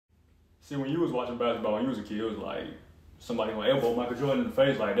See, when you was watching basketball when you was a kid, it was like somebody gonna elbow Michael Jordan in the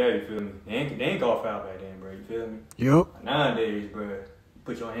face like that, you feel me? They ain't call foul back then, bro, you feel me? Yup. Nowadays, bro,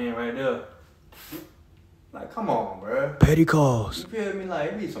 put your hand right there. Like, come on, bro. Petty calls. You feel me?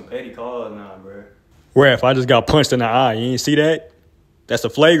 Like, it be some petty calls now, bro. Reff, I just got punched in the eye. You ain't see that? That's a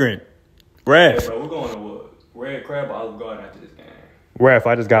flagrant. Reff. Hey, bro, we're going to what? Red Crab or Olive Garden after this game? Reff,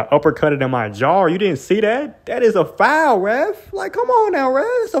 I just got uppercutted in my jaw. You didn't see that? That is a foul, Reff. Like, come on now, Reff.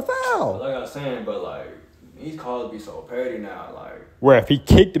 It's a foul. Like I was saying, but, like, these calls be so petty now, like. Reff, he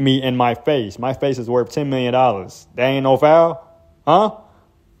kicked me in my face. My face is worth $10 million. That ain't no foul? Huh?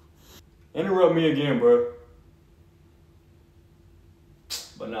 Interrupt me again, bro.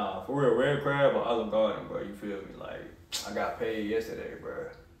 But nah, for real, Red Crab or Olive Garden, bro, you feel me? Like, I got paid yesterday, bro.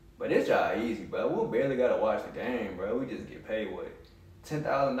 But this job easy, bro. We barely got to watch the game, bro. We just get paid, what,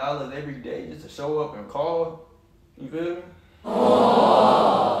 $10,000 every day just to show up and call? You feel me?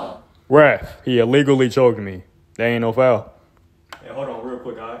 Reff, he illegally choked me. That ain't no foul. Hey, hold on real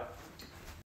quick, all right?